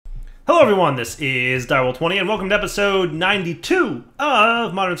Hello everyone, this is Direwolf20 and welcome to episode 92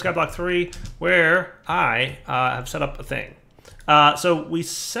 of Modern Skyblock 3, where I have set up a thing. So we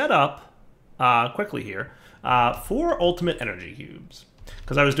set up, quickly here, 4 ultimate energy cubes.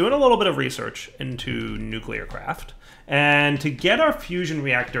 Because I was doing a little bit of research into nuclear craft, and to get our fusion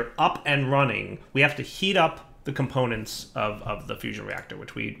reactor up and running, we have to heat up the components of the fusion reactor,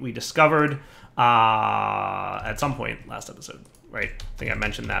 which we discovered at some point last episode. Right, I think I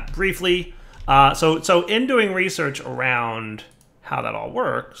mentioned that briefly. So in doing research around how that all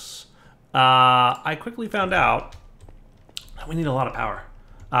works, I quickly found out that we need a lot of power.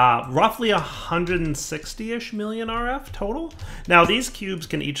 Roughly 160-ish million RF total. Now, these cubes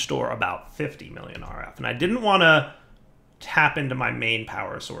can each store about 50 million RF, and I didn't want to tap into my main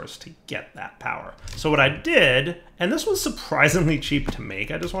power source to get that power. So what I did, and this was surprisingly cheap to make,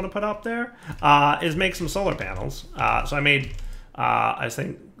 I just want to put up there, is make some solar panels. So I made... I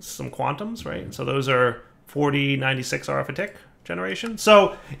think some quantums, right? So those are 4096 RF a tick generation.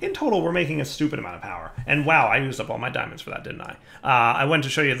 So in total, we're making a stupid amount of power. And wow, I used up all my diamonds for that, didn't I? I went to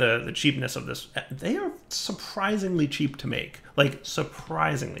show you the cheapness of this. They are surprisingly cheap to make. Like,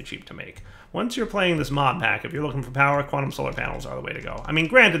 surprisingly cheap to make. Once you're playing this mod pack, if you're looking for power, quantum solar panels are the way to go. I mean,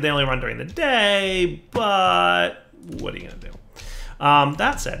 granted, they only run during the day, but what are you going to do?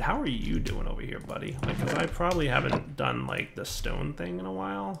 That said, how are you doing over here, buddy? Like, 'cause I probably haven't done, like, the stone thing in a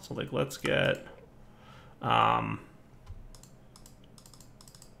while. So, like, let's get, that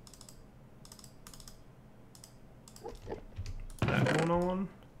going on.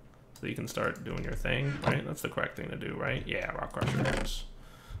 So you can start doing your thing, right? That's the correct thing to do, right? Yeah, rock crushers.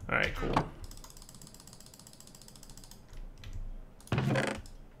 All right, cool.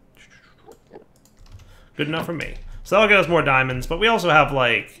 Good enough for me. So that'll get us more diamonds, but we also have,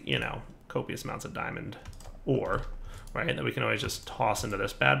 like, you know, copious amounts of diamond ore, right, that we can always just toss into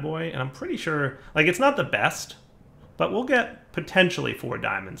this bad boy. And I'm pretty sure, like, it's not the best, but we'll get potentially 4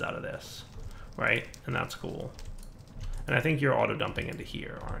 diamonds out of this, right? And that's cool. And I think you're auto-dumping into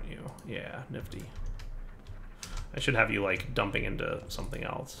here, aren't you? Yeah, nifty. I should have you, like, dumping into something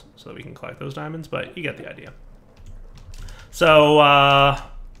else so that we can collect those diamonds, but you get the idea. So,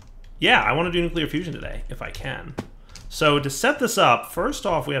 yeah, I want to do nuclear fusion today, if I can. So to set this up, first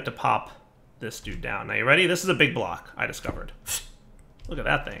off, we have to pop this dude down. Now, you ready? This is a big block I discovered. Look at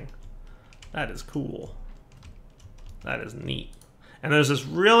that thing. That is cool. That is neat. And there's this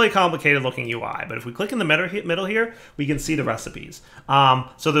really complicated looking UI, but if we click in the middle here, we can see the recipes.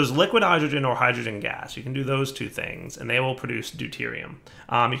 So there's liquid hydrogen or hydrogen gas. You can do those 2 things, and they will produce deuterium.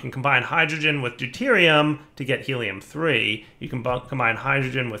 You can combine hydrogen with deuterium to get helium-3. You can combine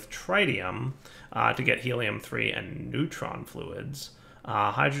hydrogen with tritium to get helium-3 and neutron fluids.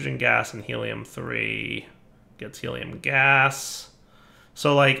 Hydrogen gas and helium-3 gets helium gas.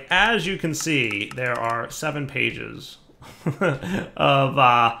 So, like, as you can see, there are 7 pages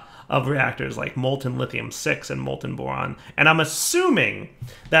of reactors like molten lithium-6 and molten boron. And I'm assuming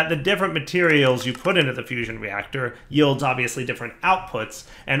that the different materials you put into the fusion reactor yields obviously different outputs,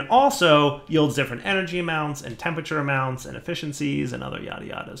 and also yields different energy amounts and temperature amounts and efficiencies and other yada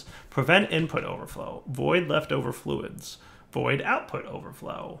yadas. Prevent input overflow, void leftover fluids, void output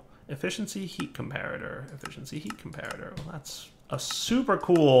overflow, efficiency heat comparator, efficiency heat comparator. Well, that's a super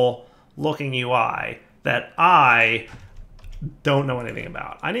cool looking UI that I don't know anything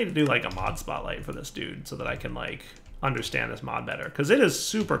about. I need to do, like, a mod spotlight for this dude so that I can, like, understand this mod better, because it is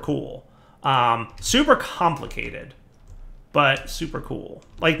super cool. Super complicated, but super cool.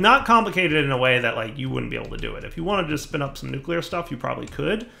 Like, not complicated in a way that, like, you wouldn't be able to do it. If you wanted to spin up some nuclear stuff, you probably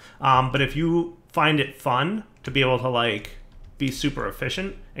could. But if you find it fun to be able to, like, be super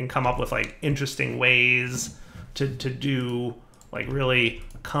efficient and come up with, like, interesting ways to do, like, really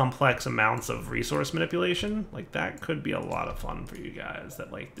complex amounts of resource manipulation, like, that could be a lot of fun for you guys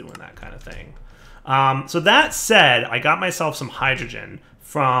that like doing that kind of thing. So that said, I got myself some hydrogen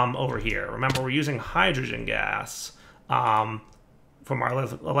from over here. Remember, we're using hydrogen gas from our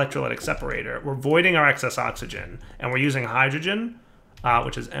electrolytic separator. We're voiding our excess oxygen, and we're using hydrogen,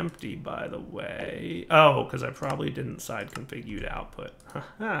 which is empty, by the way. Oh, because I probably didn't side config you to output.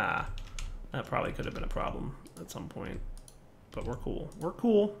 Haha. That probably could have been a problem at some point. But we're cool. We're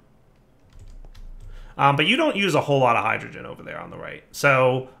cool. But you don't use a whole lot of hydrogen over there on the right.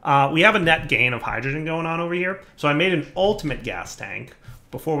 So we have a net gain of hydrogen going on over here. So I made an ultimate gas tank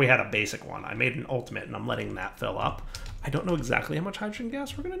before we had a basic one. I made an ultimate, and I'm letting that fill up. I don't know exactly how much hydrogen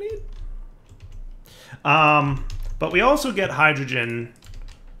gas we're going to need. But we also get hydrogen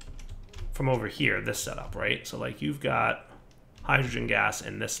from over here, this setup, right? So, like, you've got hydrogen gas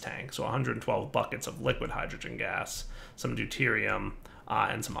in this tank, so 112 buckets of liquid hydrogen gas, some deuterium,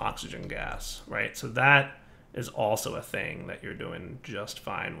 and some oxygen gas, right? So that is also a thing that you're doing just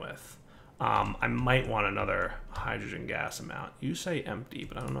fine with. I might want another hydrogen gas amount. You say empty,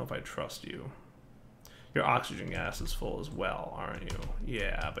 but I don't know if I trust you. Your oxygen gas is full as well, aren't you?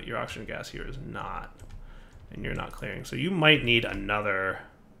 Yeah, but your oxygen gas here is not. And you're not clearing. So you might need another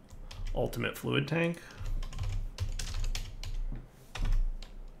ultimate fluid tank.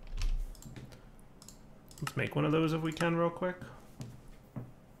 Let's make one of those if we can real quick.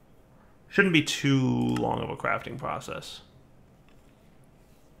 Shouldn't be too long of a crafting process.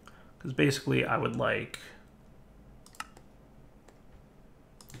 Because basically I would like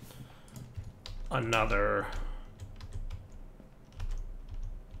another...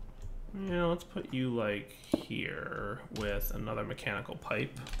 Yeah, let's put you like here with another mechanical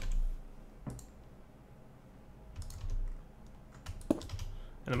pipe.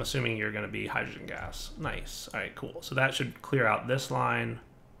 And I'm assuming you're going to be hydrogen gas. Nice. All right, cool. So that should clear out this line.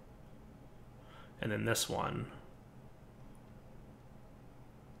 And then this one.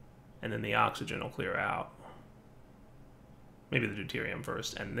 And then the oxygen will clear out. Maybe the deuterium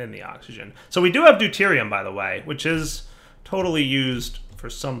first, and then the oxygen. So we do have deuterium, by the way, which is totally used for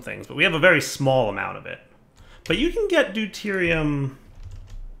some things, but we have a very small amount of it. But you can get deuterium...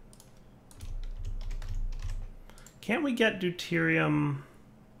 Can't we get deuterium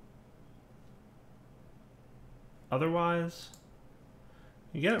otherwise?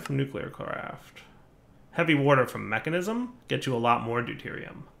 You get it from nuclear craft. Heavy water from mechanism gets you a lot more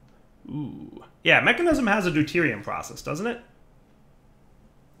deuterium. Ooh. Yeah, mechanism has a deuterium process, doesn't it?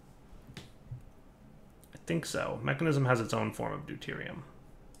 I think so. Mechanism has its own form of deuterium.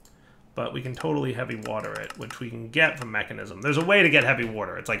 But we can totally heavy water it, which we can get from mechanism. There's a way to get heavy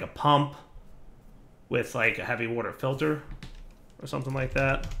water. It's like a pump with like a heavy water filter or something like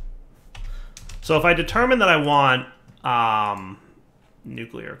that. So if I determine that I want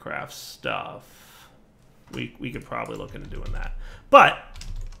nuclear craft stuff, we could probably look into doing that. But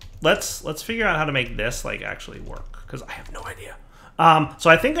let's figure out how to make this like actually work, because I have no idea. So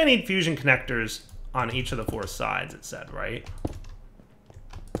I think I need fusion connectors on each of the 4 sides, it said, right?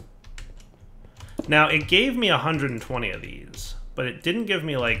 Now, it gave me 120 of these, but it didn't give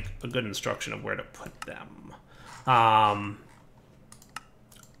me, like, a good instruction of where to put them.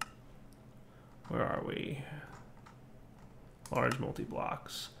 Where are we? Large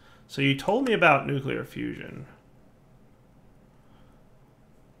multi-blocks. So you told me about nuclear fusion.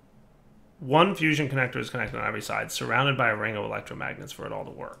 1 fusion connector is connected on every side, surrounded by a ring of electromagnets for it all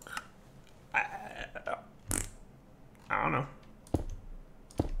to work. I don't know.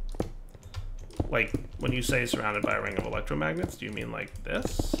 Like, when you say surrounded by a ring of electromagnets, do you mean like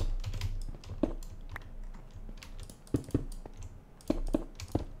this?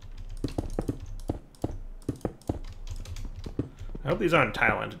 I hope these aren't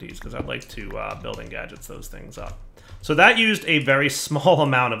tile entities, because I'd like to building gadgets those things up. So that used a very small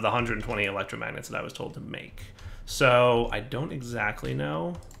amount of the 120 electromagnets that I was told to make. So I don't exactly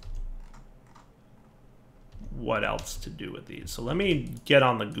know what else to do with these. So let me get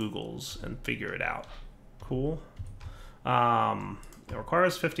on the Googles and figure it out. Cool. It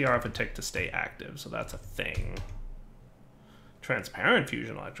requires 50 RF a tick to stay active, so that's a thing. Transparent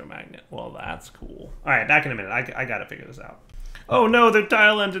fusion electromagnet. Well, that's cool. All right, back in a minute. I gotta figure this out. Oh no, they're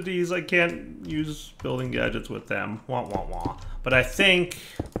tile entities. I can't use building gadgets with them. Wah, wah, wah. But I think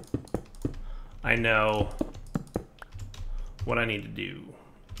I know what I need to do.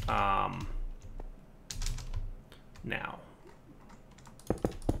 Now.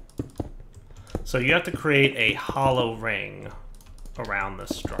 So you have to create a hollow ring around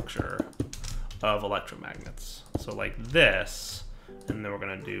this structure of electromagnets. So like this, and then we're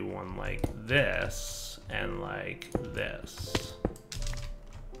gonna do one like this, and like this.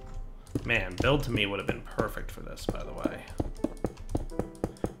 Man, build to me would have been perfect for this, by the way.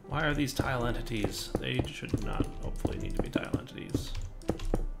 Why are these tile entities? They should not, hopefully, need to be tile entities.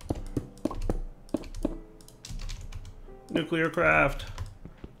 Nuclear craft.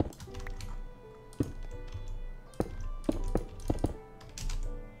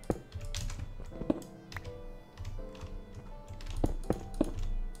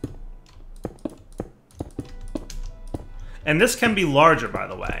 And this can be larger, by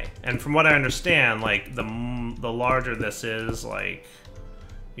the way. And from what I understand, like, the larger this is, like,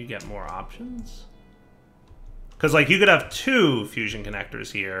 you get more options. Because, like, you could have 2 fusion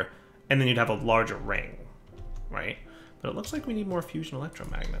connectors here, and then you'd have a larger ring, right? But it looks like we need more fusion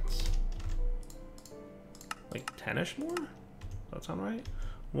electromagnets. Like 10-ish more? Does that sound right?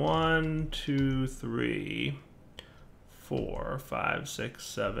 1, 2, 3, 4, 5, 6,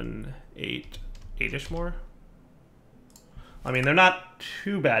 7, 8. 8-ish more? I mean, they're not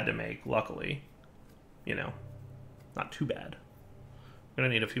too bad to make, luckily. You know, not too bad. We're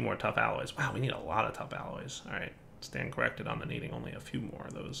gonna need a few more tough alloys. Wow, we need a lot of tough alloys. All right, stand corrected on the needing only a few more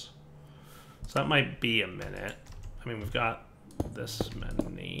of those. So that might be a minute. I mean, we've got this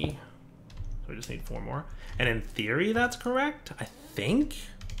many. So we just need 4 more. And in theory, that's correct, I think.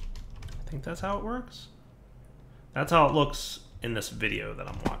 I think that's how it works. That's how it looks in this video that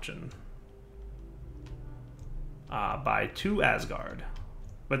I'm watching. By 2 Asgard.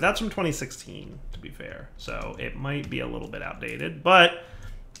 But that's from 2016, to be fair. So it might be a little bit outdated, but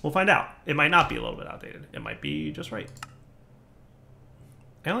we'll find out. It might not be a little bit outdated. It might be just right.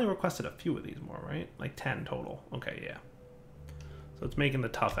 I only requested a few of these more, right? Like 10 total. Okay, yeah. So it's making the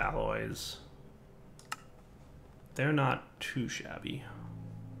tough alloys. They're not too shabby.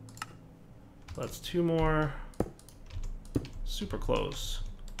 That's 2 more. Super close.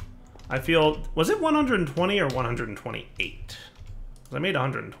 I feel, was it 120 or 128? I made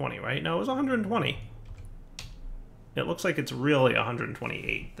 120, right? No, it was 120. It looks like it's really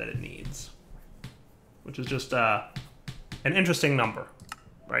 128 that it needs, which is just an interesting number,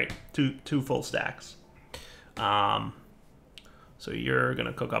 right? Two full stacks. So you're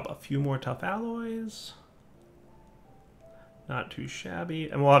gonna cook up a few more tough alloys. Not too shabby,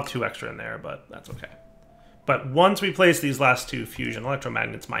 and we'll have 2 extra in there, but that's okay. But once we place these last 2 fusion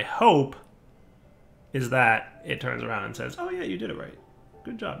electromagnets, my hope is that it turns around and says, oh yeah, you did it right.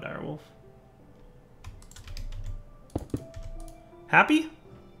 Good job, Direwolf. Happy?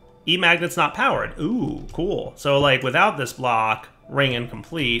 E-magnet's not powered. Ooh, cool. So like without this block, ring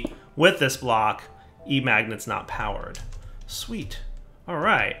incomplete. With this block, E-magnet's not powered. Sweet. All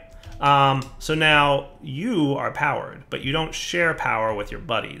right. So now you are powered, but you don't share power with your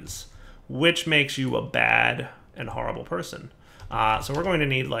buddies, which makes you a bad and horrible person. So we're going to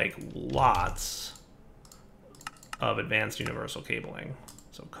need like lots of advanced universal cabling.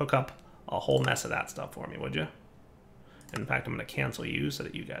 So cook up a whole mess of that stuff for me, would you? In fact, I'm going to cancel you so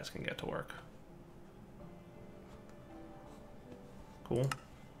that you guys can get to work. Cool.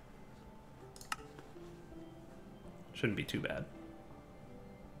 Shouldn't be too bad.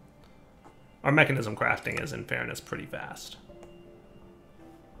 Our mechanism crafting is, in fairness, pretty fast.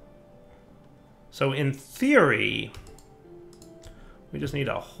 So in theory, we just need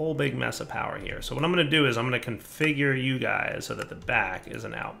a whole big mess of power here. So what I'm going to do is I'm going to configure you guys so that the back is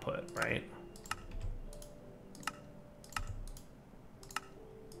an output, right?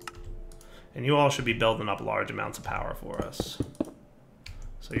 And you all should be building up large amounts of power for us.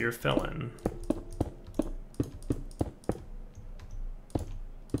 So you're filling.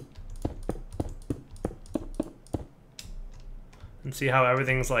 And see how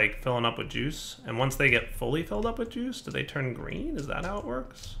everything's like filling up with juice? And once they get fully filled up with juice, do they turn green? Is that how it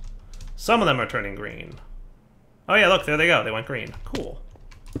works? Some of them are turning green. Oh yeah, look, there they go. They went green. Cool.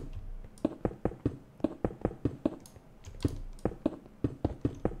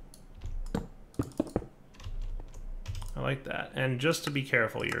 I like that. And just to be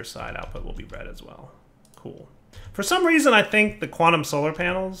careful, your side output will be red as well. Cool. For some reason, I think the quantum solar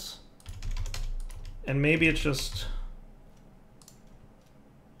panels, and maybe it's just...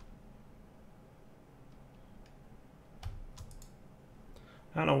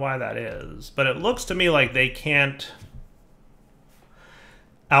 I don't know why that is, but it looks to me like they can't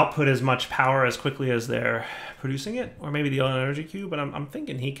output as much power as quickly as they're producing it, or maybe the energy cube, but I'm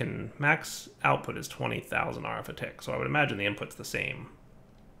thinking he can, max output is 20,000 RF a tick, so I would imagine the input's the same.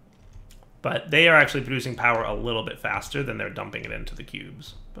 But they are actually producing power a little bit faster than they're dumping it into the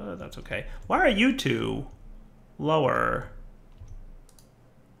cubes, but that's okay. Why are you two lower?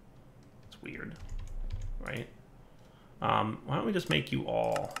 It's weird, right? Why don't we just make you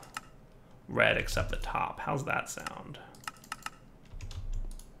all red except the top? How's that sound?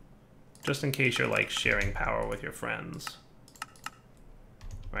 Just in case you're like sharing power with your friends.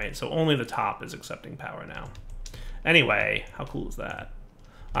 Right, so only the top is accepting power now. Anyway, how cool is that?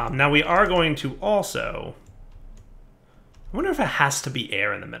 Now we are going to also... I wonder if it has to be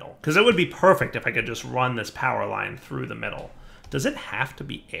air in the middle. Because it would be perfect if I could just run this power line through the middle. Does it have to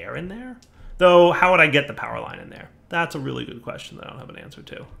be air in there? Though, how would I get the power line in there? That's a really good question that I don't have an answer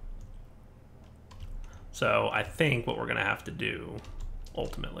to. So I think what we're going to have to do,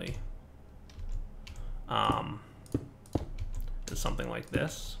 ultimately, is something like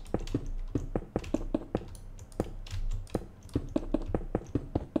this.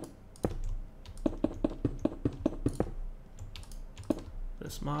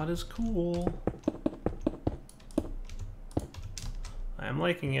 This mod is cool. I am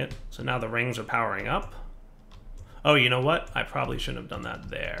liking it. So now the rings are powering up. Oh, you know what? I probably shouldn't have done that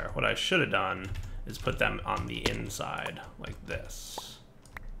there. What I should have done is put them on the inside, like this.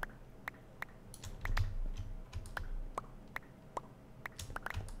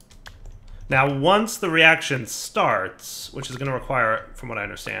 Now, once the reaction starts, which is going to require, from what I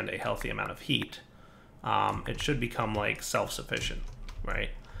understand, a healthy amount of heat, it should become, like, self-sufficient, right?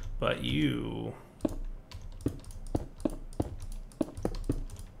 But you...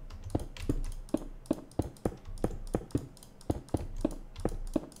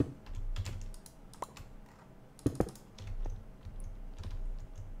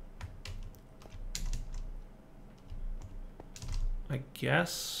 I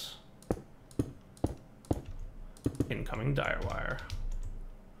guess... incoming dire wire.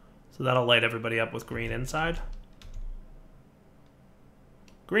 So that'll light everybody up with green inside.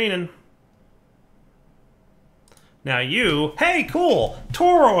 Greening. Now you, hey, cool,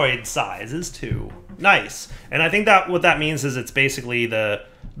 toroid size is 2. Nice. And I think that what that means is it's basically the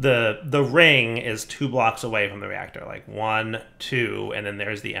ring is 2 blocks away from the reactor, like 1, 2, and then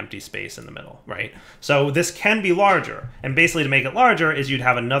there's the empty space in the middle, right? So this can be larger. And basically to make it larger is you'd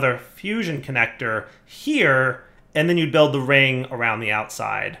have another fusion connector here, and then you'd build the ring around the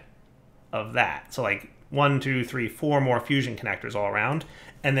outside of that. So like 1, 2, 3, 4 more fusion connectors all around,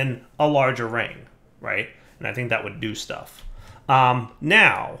 and then a larger ring, right? And I think that would do stuff.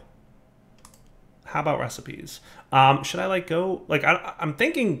 Now, how about recipes? Should I like go, like I'm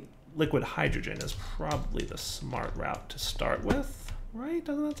thinking liquid hydrogen is probably the smart route to start with, right?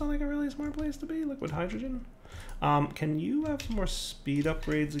 Doesn't that sound like a really smart place to be, liquid hydrogen? Can you have some more speed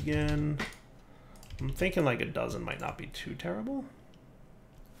upgrades again? I'm thinking like a dozen might not be too terrible.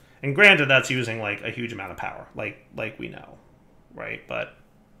 And granted, that's using like a huge amount of power, like we know, right? But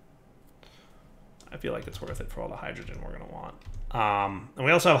I feel like it's worth it for all the hydrogen we're gonna want. And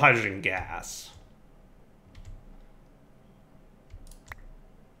we also have hydrogen gas.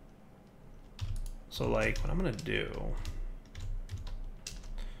 So like what I'm gonna do,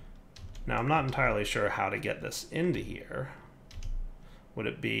 now I'm not entirely sure how to get this into here. Would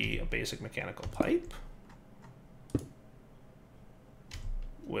it be a basic mechanical pipe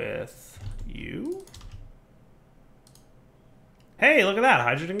with you? Hey, look at that,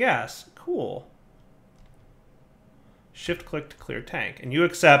 hydrogen gas, cool. Shift click to clear tank, and you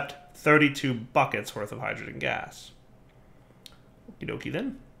accept 32 buckets worth of hydrogen gas. Okie dokie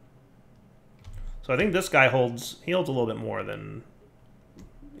then. So I think this guy holds a little bit more than,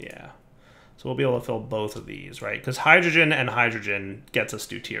 yeah. So we'll be able to fill both of these, right? Because hydrogen and hydrogen gets us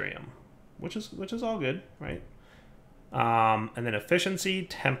deuterium, which is all good, right? And then efficiency,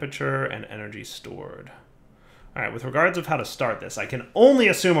 temperature, and energy stored. All right, with regards of how to start this, I can only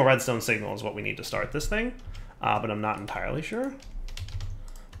assume a redstone signal is what we need to start this thing, but I'm not entirely sure.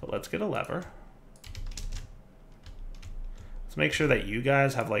 But let's get a lever. Let's make sure that you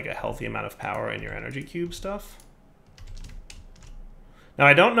guys have like a healthy amount of power in your energy cube stuff. Now,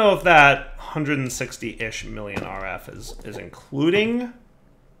 I don't know if that 160-ish million RF is including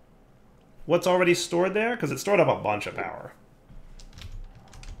what's already stored there, because it stored up a bunch of power.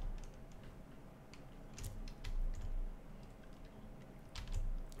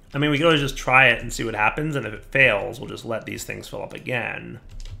 I mean, we could always just try it and see what happens, and if it fails, we'll just let these things fill up again.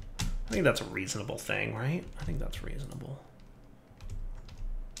 I think that's a reasonable thing, right? I think that's reasonable.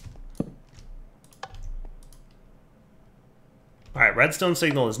 All right, redstone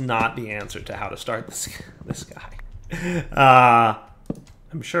signal is not the answer to how to start this guy.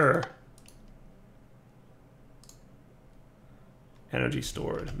 I'm sure. Energy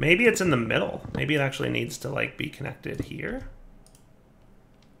stored. Maybe it's in the middle. Maybe it actually needs to like be connected here.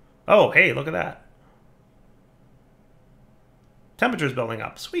 Oh, hey, look at that. Temperature's building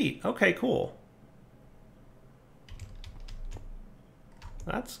up. Sweet. Okay, cool.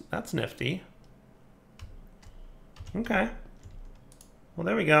 That's nifty. Okay. Well,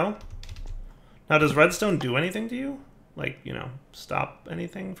 there we go. Now, does redstone do anything to you? Like, you know, stop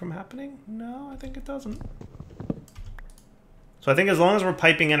anything from happening? No, I think it doesn't. So I think as long as we're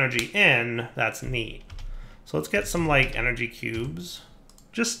piping energy in, that's neat. So let's get some, like, energy cubes.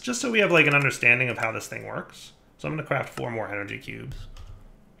 Just so we have, like, an understanding of how this thing works. So I'm going to craft 4 more energy cubes.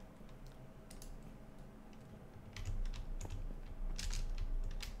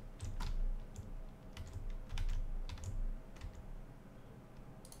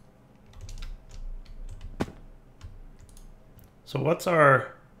 So what's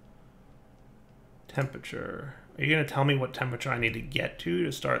our temperature? Are you going to tell me what temperature I need to get to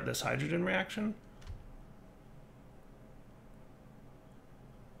start this hydrogen reaction?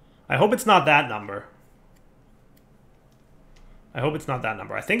 I hope it's not that number. I hope it's not that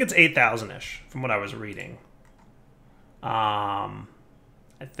number. I think it's 8,000-ish from what I was reading. And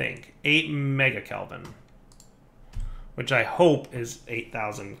I think. 8 megakelvin. Which I hope is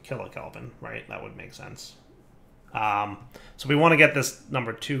 8,000 kilokelvin, right? That would make sense. So we want to get this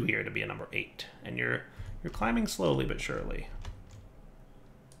number 2 here to be a number 8. And you're climbing slowly but surely.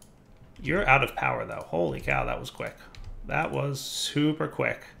 You're out of power, though. Holy cow, that was quick. That was super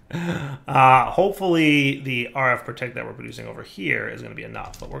quick. Hopefully the RF protect that we're producing over here is going to be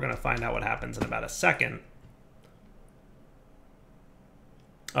enough, but we're going to find out what happens in about a second.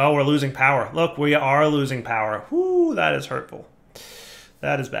 Oh, we're losing power. Look, we are losing power. Whoo, that is hurtful.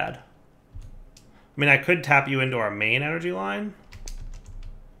 That is bad. I mean, I could tap you into our main energy line.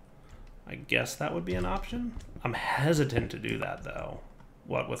 I guess that would be an option. I'm hesitant to do that, though.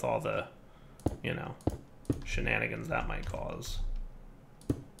 What with all the, you know, shenanigans that might cause.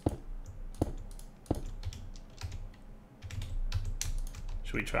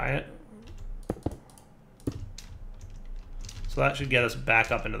 Should we try it? So that should get us back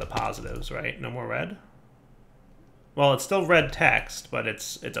up into the positives, right? No more red? Well, it's still red text, but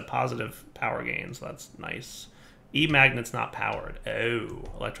it's a positive power gain, so that's nice. E-magnet's not powered. Oh,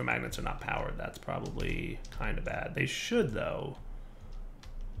 electromagnets are not powered. That's probably kind of bad. They should, though.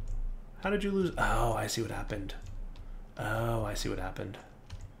 How did you lose? Oh, I see what happened. Oh, I see what happened.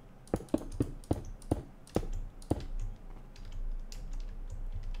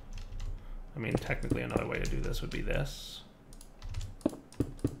 I mean, technically another way to do this would be this.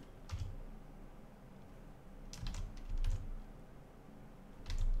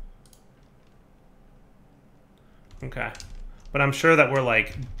 Okay. But I'm sure that we're,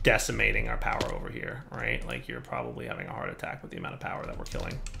 like, decimating our power over here, right? Like, you're probably having a heart attack with the amount of power that we're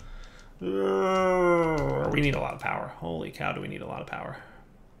killing. We need a lot of power. Holy cow, do we need a lot of power.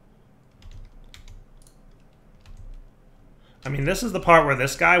 I mean, this is the part where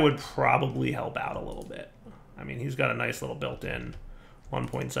this guy would probably help out a little bit. I mean, he's got a nice little built-in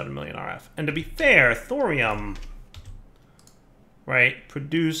 1.7 million RF. And to be fair, thorium, right,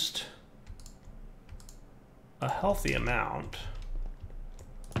 produced a healthy amount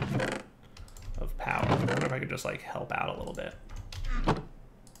of power. I wonder if I could just, like, help out a little bit.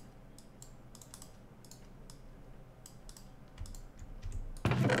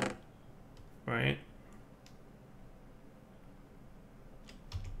 Right?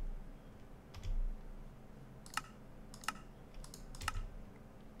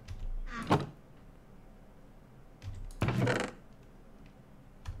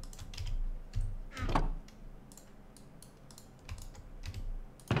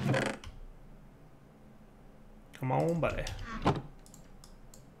 Come on, buddy. Do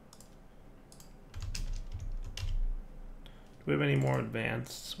we have any more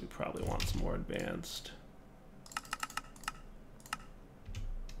advanced? We probably want some more advanced.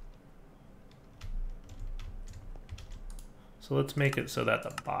 So let's make it so that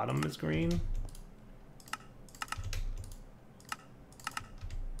the bottom is green.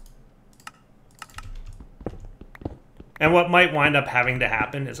 And what might wind up having to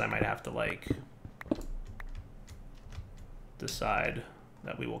happen is I might have to, like, decide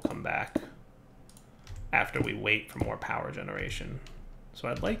that we will come back after we wait for more power generation. So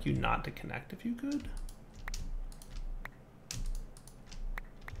I'd like you not to connect if you could.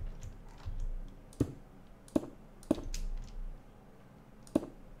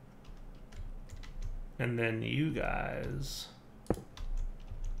 And then you guys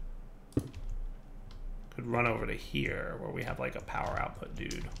could run over to here where we have like a power output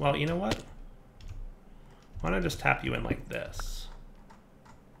dude. Well, you know what? Why don't I just tap you in like this?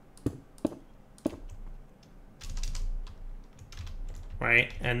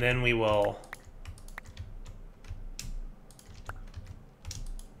 Right? And then we will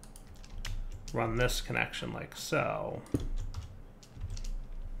run this connection like so.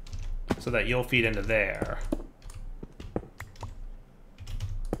 So that you'll feed into there.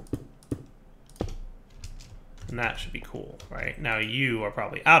 And that should be cool, right? Now you are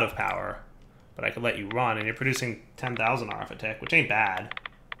probably out of power, but I could let you run, and you're producing 10,000 RF a tick, which ain't bad.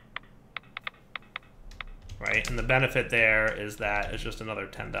 Right? And the benefit there is that it's just another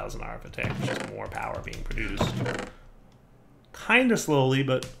 10,000 RF a tick. It's just more power being produced. Kind of slowly,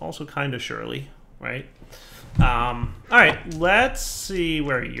 but also kind of surely, right? All right, let's see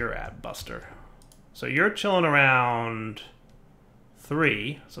where you're at, Buster. So you're chilling around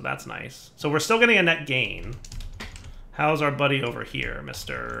 3, so that's nice. So we're still getting a net gain. How's our buddy over here,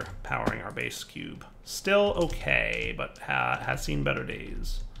 Mr. Powering our base cube? Still okay, but has seen better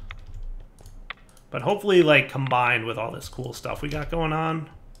days. But hopefully, like, combined with all this cool stuff we got going on,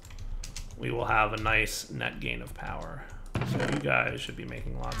 we will have a nice net gain of power. So you guys should be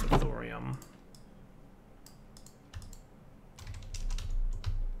making lots of thorium.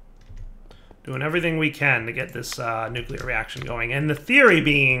 Doing everything we can to get this nuclear reaction going. And the theory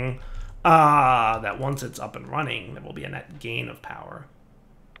being that once it's up and running, there will be a net gain of power.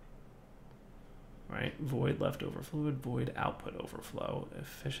 Right? Void leftover fluid, void output overflow,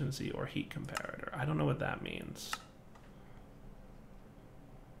 efficiency or heat comparator. I don't know what that means.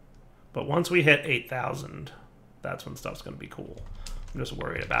 But once we hit 8,000, that's when stuff's going to be cool. I'm just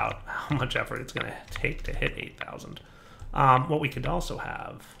worried about how much effort it's going to take to hit 8,000. What we could also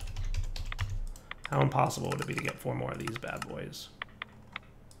have, how impossible would it be to get 4 more of these bad boys?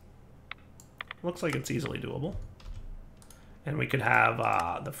 Looks like it's easily doable. And we could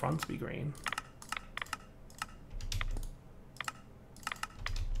have the fronts be green.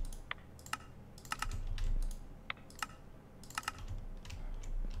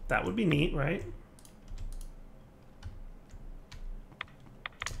 That would be neat, right?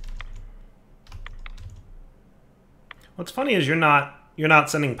 What's funny is you're not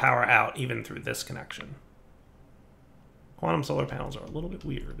sending power out even through this connection. Quantum solar panels are a little bit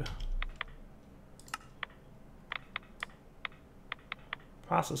weird.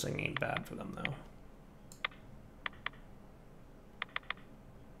 Processing ain't bad for them though.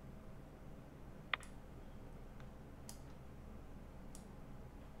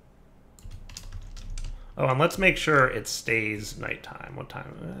 Oh, and let's make sure it stays nighttime. What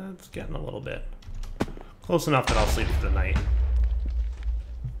time? It's getting a little bit close enough that I'll sleep for the night.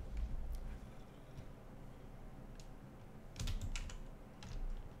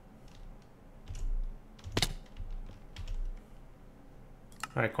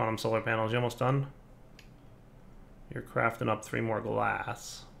 All right, quantum solar panels, you almost done? You're crafting up 3 more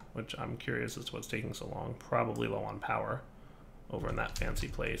glass, which I'm curious as to what's taking so long. Probably low on power over in that fancy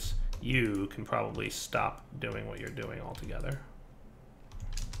place. You can probably stop doing what you're doing altogether.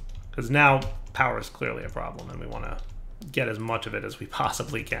 Because now power is clearly a problem and we want to get as much of it as we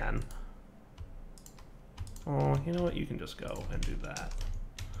possibly can. Oh, you know what? You can just go and do that.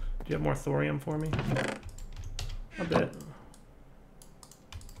 Do you have more thorium for me? A bit.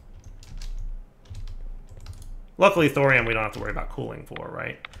 Luckily, thorium we don't have to worry about cooling for,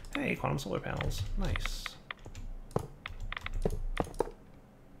 right? Hey, quantum solar panels. Nice.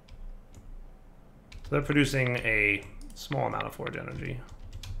 They're producing a small amount of forge energy,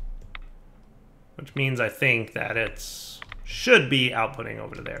 which means I think that it's should be outputting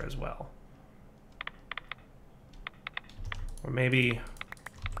over to there as well. Or maybe,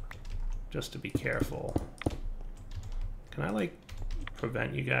 just to be careful, can I like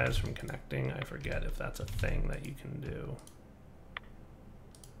prevent you guys from connecting? I forget if that's a thing that you can do.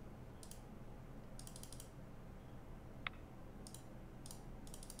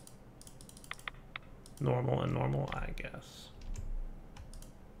 Normal and normal, I guess.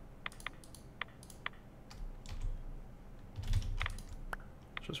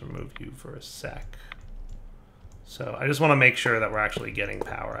 Just remove you for a sec. So I just want to make sure that we're actually getting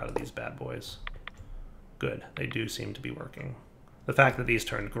power out of these bad boys. Good, they do seem to be working. The fact that these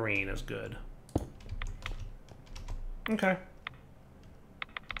turned green is good. Okay.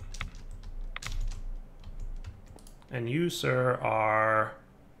 And you, sir, are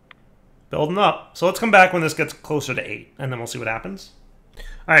building up. So let's come back when this gets closer to 8, and then we'll see what happens.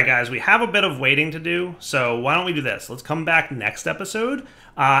 All right, guys, we have a bit of waiting to do, so why don't we do this? Let's come back next episode,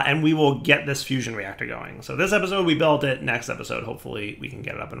 and we will get this fusion reactor going. So this episode, we built it. Next episode, hopefully, we can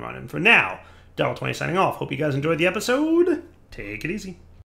get it up and running. For now, Darryl20 signing off. Hope you guys enjoyed the episode. Take it easy.